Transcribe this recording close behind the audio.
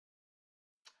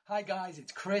Hi guys,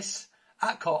 it's Chris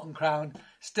at Court and Crown,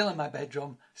 still in my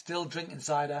bedroom, still drinking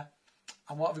cider.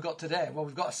 And what have we got today? Well,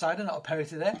 we've got a cider, not a perry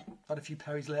today. I've had a few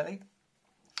perries lately.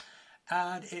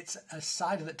 And it's a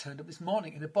cider that turned up this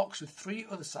morning in a box with 3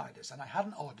 other ciders. And I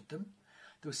hadn't ordered them.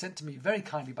 They were sent to me very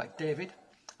kindly by David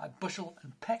at Bushel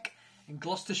Peck in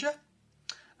Gloucestershire.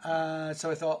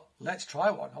 So I thought, let's try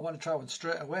one. I want to try one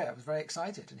straight away. I was very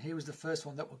excited. And here was the first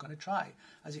one that we're going to try.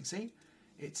 As you can see,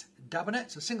 it's Dabinet.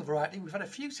 It's a single variety. We've had a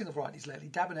few single varieties lately,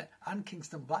 Dabinet and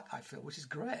Kingston Black, I feel, which is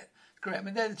great. It's great. I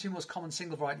mean, they're the 2 most common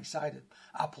single variety cider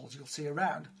apples you'll see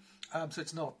around. So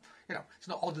it's not, it's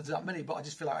not odd there's that many, but I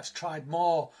just feel like I've tried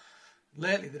more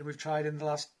lately than we've tried in the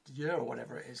last year or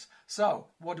whatever it is. So,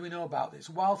 what do we know about this?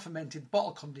 Wild fermented,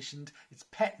 bottle conditioned. It's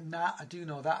pet nat. I do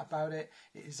know that about it.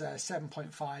 It is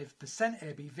 7.5%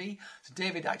 ABV. So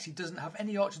David actually doesn't have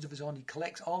any orchards of his own. He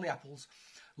collects all the apples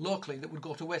locally that would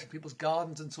go to waste in people's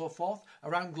gardens and so forth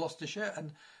around Gloucestershire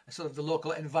and sort of the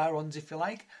local environs, if you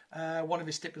like. One of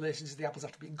his stipulations is the apples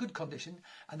have to be in good condition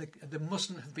and they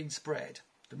mustn't have been sprayed.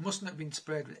 They mustn't have been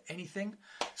sprayed with anything.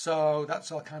 So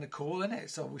that's all kind of cool, isn't it?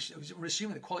 So we're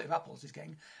assuming the quality of apples he's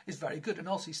getting is very good, and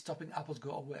also he's stopping apples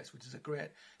go to waste, which is a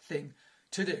great thing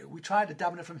to do. We tried a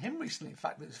Dabinet from him recently. In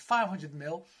fact, it was 500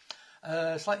 ml,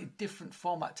 slightly different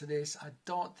format to this. I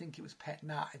don't think it was pet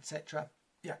nat, etc.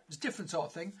 Yeah, it was a different sort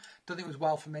of thing. Don't think it was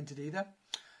well fermented either.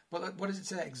 But what does it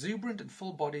say? Exuberant and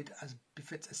full-bodied, as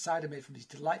befits a cider made from these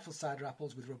delightful cider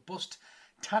apples with robust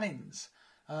tannins.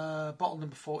 Bottle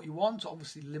number 41, so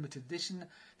obviously limited edition.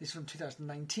 This is from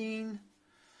 2019.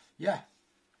 Yeah,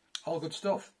 all good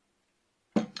stuff.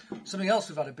 Something else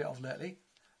we've had a bit of lately,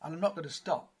 and I'm not going to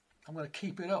stop. I'm going to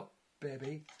keep it up,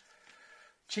 baby.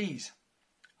 Cheese.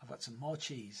 I've got some more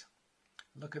cheese.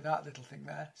 Look at that little thing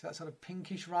there. So that sort of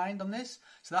pinkish rind on this.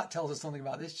 So that tells us something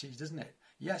about this cheese, doesn't it?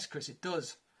 Yes, Chris, it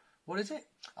does. What is it?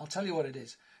 I'll tell you what it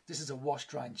is. This is a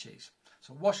washed rind cheese.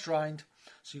 So washed rind,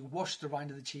 so you wash the rind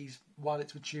of the cheese while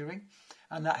it's maturing,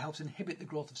 and that helps inhibit the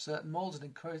growth of certain molds and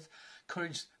encourage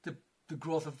the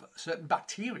growth of certain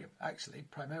bacteria, actually,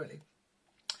 primarily.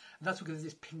 And that's what gives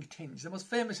this pink tinge. The most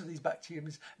famous of these bacterium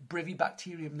is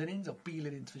Brevibacterium linens, or B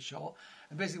linens for short.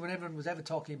 And basically, when everyone was ever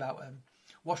talking about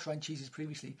washed rind cheeses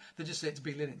previously, they just say it's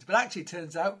B linens. But actually, it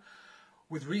turns out,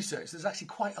 with research, there's actually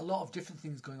quite a lot of different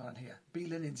things going on here. B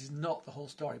linens is not the whole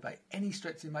story by any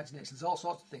stretch of the imagination. There's all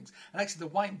sorts of things. And actually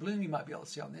the white bloom you might be able to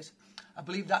see on this, I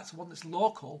believe that's one that's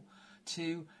local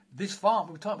to this farm.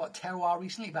 We were talking about terroir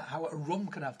recently, about how a rum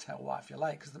can have terroir, if you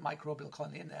like, because of the microbial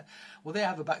colony in there. Well, they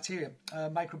have a bacterium,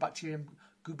 Microbacterium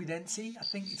gubinense, I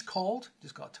think it's called.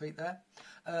 Just got a tweet there.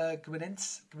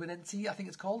 Gubinense, I think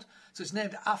it's called. So it's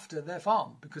named after their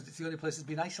farm because it's the only place that's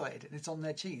been isolated and it's on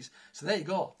their cheese. So there you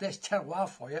go. There's terroir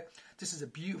for you. This is a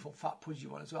beautiful fat pudgy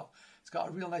one as well. It's got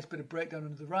a real nice bit of breakdown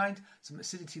under the rind, some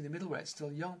acidity in the middle where it's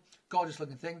still young. Gorgeous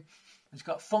looking thing. And it's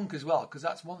got funk as well, because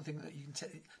that's one thing that you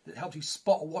can that helps you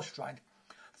spot a washed rind.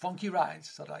 Funky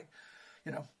rinds, sort of like,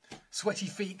 sweaty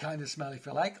feet kind of smell, if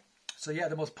you like. So yeah,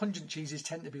 the most pungent cheeses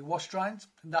tend to be washed rinds,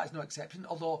 and that is no exception.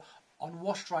 Although on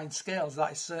washed rind scales,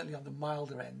 that is certainly on the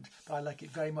milder end. But I like it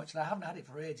very much, and I haven't had it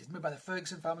for ages. Made by the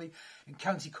Ferguson family in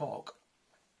County Cork.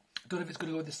 Don't know if it's going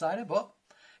to go with the cider, but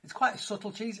it's quite a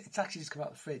subtle cheese. It's actually just come out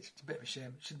of the fridge. It's a bit of a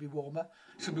shame. It should be warmer.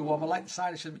 It should be warmer. Like the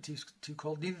cider, shouldn't be too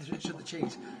cold. Neither should the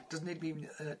cheese. It doesn't need to be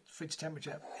fridge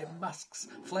temperature. It masks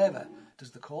flavour,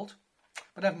 does the cold.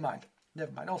 But never mind.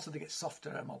 Never mind. Also, they get softer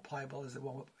and more pliable as they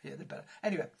warm up. Yeah, they're better.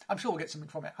 Anyway, I'm sure we'll get something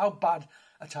from it. How bad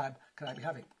a time can I be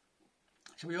having?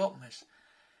 Shall we open this?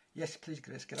 Yes, please,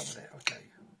 Grace. Get on with it.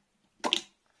 Okay.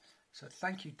 So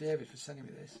thank you, David, for sending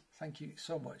me this. Thank you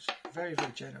so much. Very,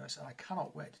 very generous. And I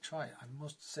cannot wait to try it. I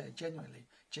must say, genuinely.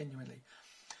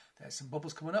 There's some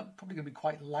bubbles coming up. Probably going to be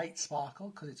quite light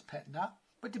sparkle because it's pet nat.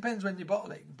 But it depends when you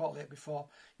bottle it. You can bottle it before,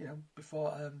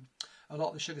 a lot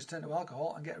of the sugars turn to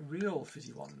alcohol and get real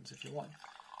fizzy ones if you want.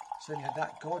 So then you have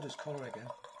that gorgeous colour again.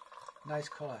 Nice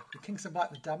colour. The Kingston Black,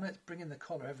 the Dabinet, bringing the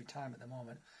colour every time at the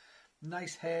moment.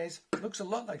 Nice haze. Looks a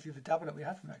lot like the Dabinet we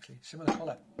had from actually. Similar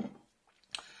colour.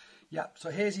 Yeah,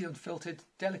 so hazy, unfiltered,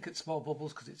 delicate small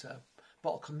bubbles because it's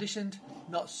bottle conditioned.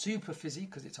 Not super fizzy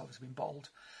because it's obviously been bottled.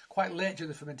 Quite late during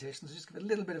the fermentation, so just give it a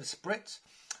little bit of a spritz.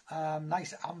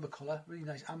 Nice amber colour, really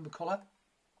nice amber colour.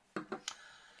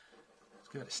 Let's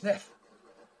give it a sniff.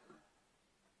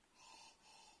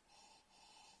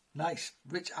 Nice,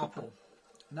 rich apple.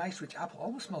 Nice, rich apple.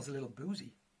 Almost smells a little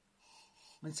boozy.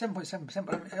 I mean, 7.7%,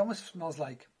 but it almost smells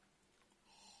like...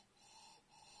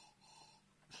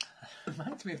 It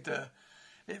reminds me of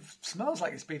it smells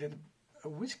like it's been in a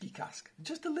whiskey cask,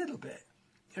 just a little bit.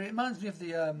 It reminds me of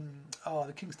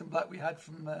the Kingston Black we had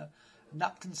from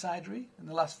Napton Cidery in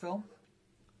the last film.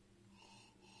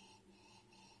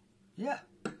 Yeah,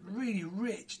 really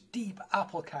rich, deep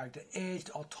apple character, aged,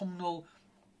 autumnal,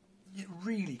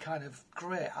 really kind of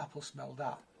great apple smell.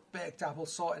 That baked apple,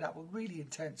 sorted apple, really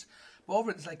intense. But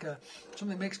over it, it's like something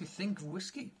that makes me think of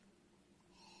whiskey.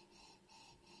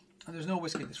 And there's no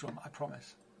whiskey in this rum, I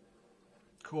promise.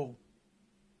 Cool.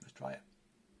 Let's try it.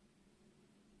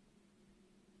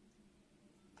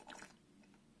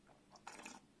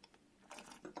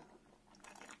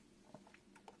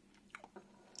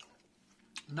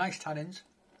 Nice tannins.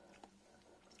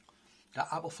 That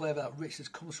apple flavour, that richness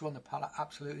comes through on the palate,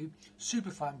 absolutely. Super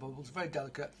fine bubbles, very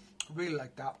delicate. Really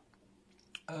like that.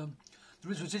 There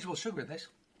is residual sugar in this.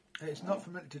 It's not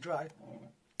fermented to dry.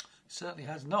 Certainly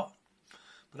has not.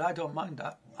 But I don't mind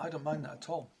that. I don't mind that at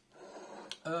all.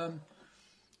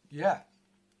 Yeah.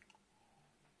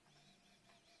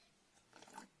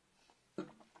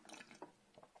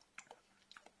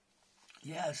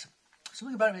 Yes.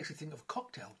 Something about it makes me think of a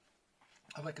cocktail.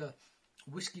 Of like a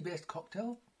whiskey-based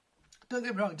cocktail. Don't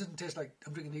get me wrong, it doesn't taste like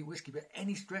I'm drinking neat whiskey, but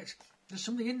any stretch, there's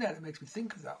something in there that makes me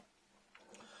think of that.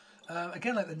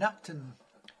 Again, like the Napton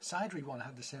cidery one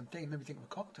had the same thing, it made me think of a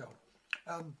cocktail.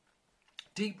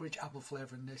 Deep, rich apple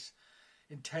flavour in this,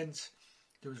 intense.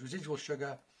 There was residual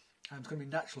sugar, it's going to be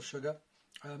natural sugar.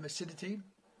 Acidity,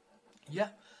 yeah,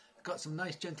 got some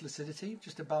nice gentle acidity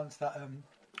just to balance that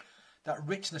that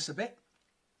richness a bit.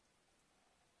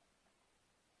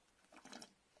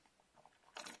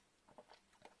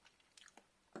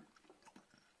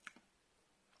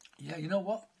 Yeah, you know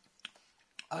what?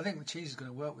 I think the cheese is going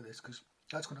to work with this because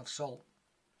that's going to have salt.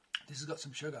 This has got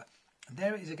some sugar. And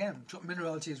there it is again.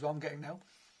 Minerality is what I'm getting now.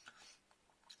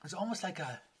 It's almost like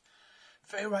a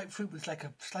very ripe fruit, but it's like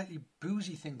a slightly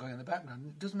boozy thing going in the background.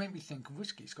 It doesn't make me think of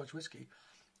whiskey, Scotch whiskey.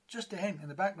 Just a hint in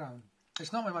the background.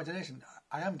 It's not my imagination.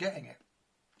 I am getting it.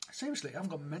 Seriously, I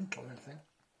haven't got mental or anything.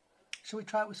 Shall we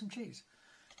try it with some cheese?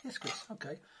 Yes, Chris.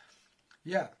 Okay.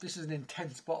 Yeah, this is an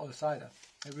intense bottle of cider.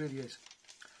 It really is.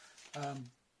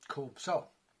 Cool. So,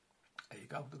 there you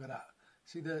go. Look at that.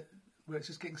 See where it's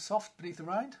just getting soft beneath the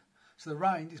rind? So the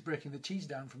rind is breaking the cheese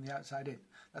down from the outside in.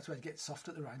 That's why it gets soft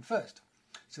at the rind first.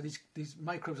 So these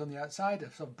microbes on the outside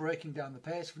are sort of breaking down the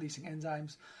paste, releasing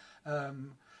enzymes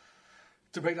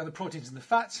to break down the proteins and the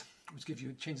fats, which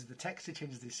changes the texture,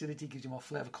 changes the acidity, gives you more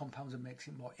flavour compounds and makes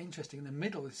it more interesting. In the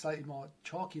middle, is slightly more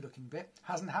chalky looking bit.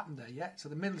 Hasn't happened there yet. So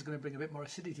the middle is going to bring a bit more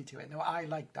acidity to it. Now I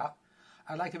like that.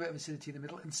 I like a bit of acidity in the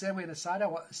middle. In the same way in the cider, I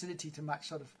want acidity to match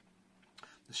sort of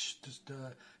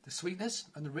the sweetness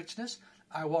and the richness.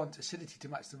 I want acidity to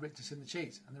match the richness in the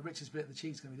cheese. And the richest bit of the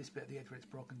cheese is going to be this bit at the edge where it's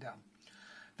broken down.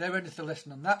 There endeth the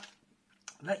lesson on that.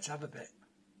 Let's have a bit.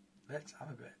 Let's have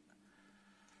a bit.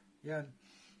 Yeah,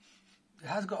 it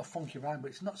has got a funky rind, but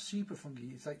it's not super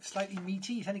funky. It's like slightly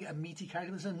meaty. You tend to get a meaty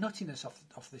character. There's a nuttiness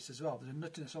off this as well. There's a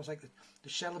nuttiness, almost like the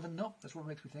shell of a nut. That's what it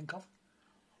makes me think of.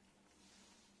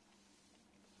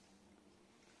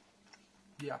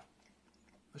 Yeah,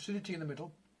 acidity in the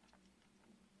middle.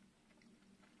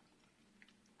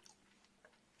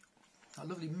 A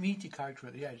lovely meaty character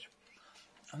at the edge.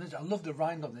 And I love the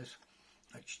rind on this.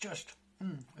 It's just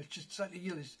slightly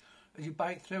yielded as you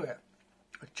bite through it.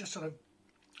 It's just sort of,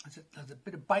 there's a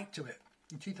bit of bite to it.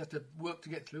 Your teeth have to work to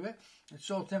get through it. It's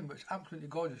so thin, but it's absolutely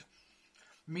gorgeous.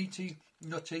 Meaty,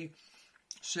 nutty,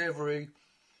 savoury.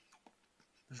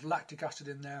 There's lactic acid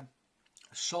in there.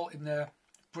 There's salt in there.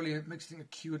 Brilliant. Makes you think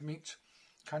of cured meat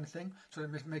kind of thing. So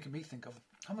it's making me think of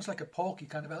almost like a porky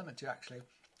kind of element to it, actually,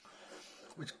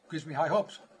 which gives me high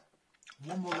hopes. Just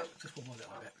one more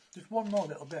little bit. Just one more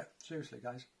little bit. Seriously,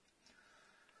 guys.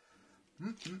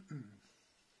 It's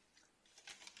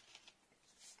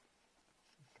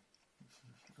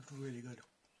really good.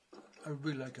 I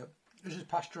really like it. This is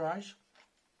pasteurised.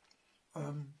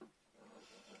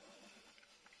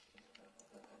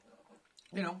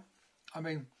 You know, I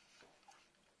mean,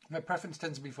 my preference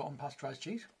tends to be for unpasteurised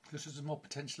cheese because there's more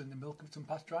potential in the milk if it's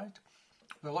unpasteurised.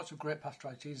 There are lots of great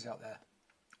pasteurised cheeses out there.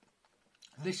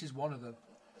 This is one of them.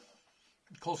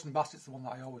 Colston Bassett's the one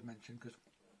that I always mention because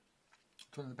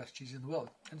it's one of the best cheeses in the world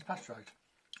and it's pasteurised.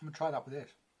 I'm going to try that with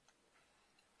this.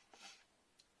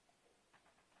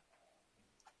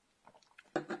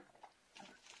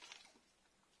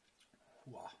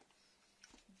 Wow.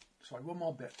 Sorry, one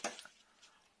more bit.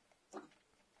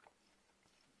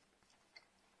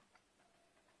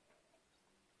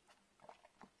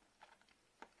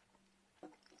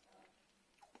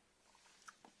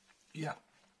 Yeah,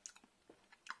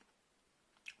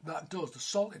 that does. The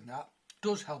salt in that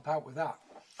does help out with that.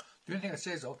 The only thing I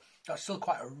say is though, that's still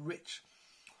quite a rich,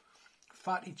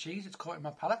 fatty cheese. It's caught in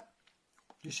my palate.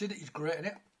 The acidity is great in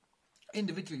it.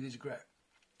 Individually, these are great.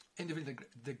 Individually,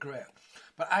 they're great.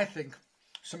 But I think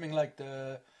something like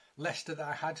the Leicester that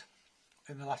I had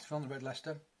in the last film, the Red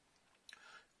Leicester.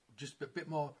 Just a bit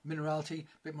more minerality,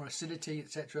 a bit more acidity,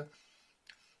 etc.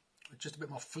 Just a bit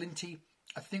more flinty,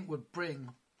 I think would bring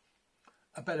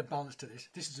a better balance to this.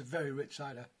 This is a very rich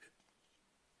cider.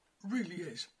 It really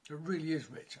is. It really is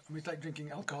rich. I mean, it's like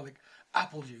drinking alcoholic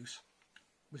apple juice,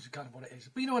 which is kind of what it is.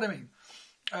 But you know what I mean.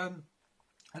 And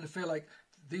I feel like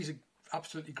these are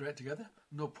absolutely great together.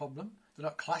 No problem. They're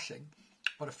not clashing.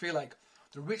 But I feel like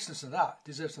the richness of that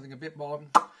deserves something a bit more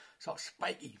sort of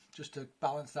spiky, just to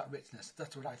balance that richness.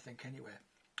 That's what I think anyway.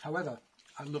 However,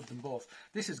 I love them both.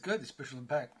 This is good, this Bushel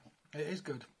Peck. It is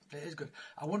good. It is good.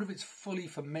 I wonder if it's fully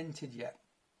fermented yet.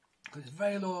 Because it's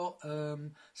very low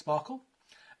sparkle.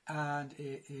 And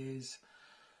it is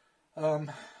very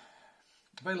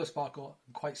low sparkle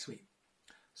and quite sweet.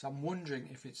 So I'm wondering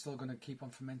if it's still going to keep on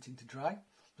fermenting to dry.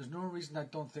 There's no reason I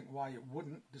don't think why it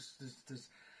wouldn't. There's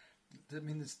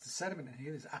the sediment in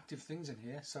here. There's active things in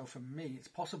here. So for me, it's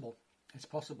possible. It's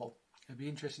possible. It'd be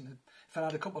interesting if I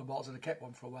had a couple of bottles, I'd have kept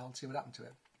one for a while and see what happened to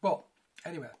it. But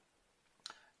anyway,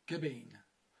 Dabinet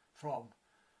from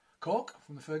Cork,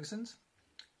 from the Fergusons.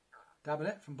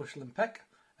 Dabinet from Bushel and Peck.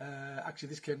 Actually,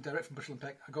 this came direct from Bushel and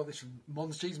Peck. I got this from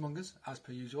Mons Cheesemongers, as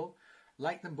per usual.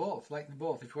 Like them both. Like them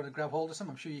both. If you want to grab hold of some,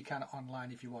 I'm sure you can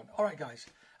online if you want. All right, guys.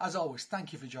 As always,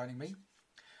 thank you for joining me.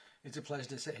 It's a pleasure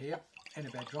to sit here in a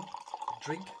bedroom,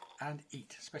 drink and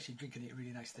eat, especially drink and eat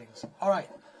really nice things. All right.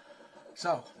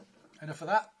 So, enough of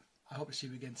that. I hope to see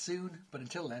you again soon. But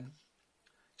until then,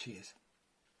 cheers.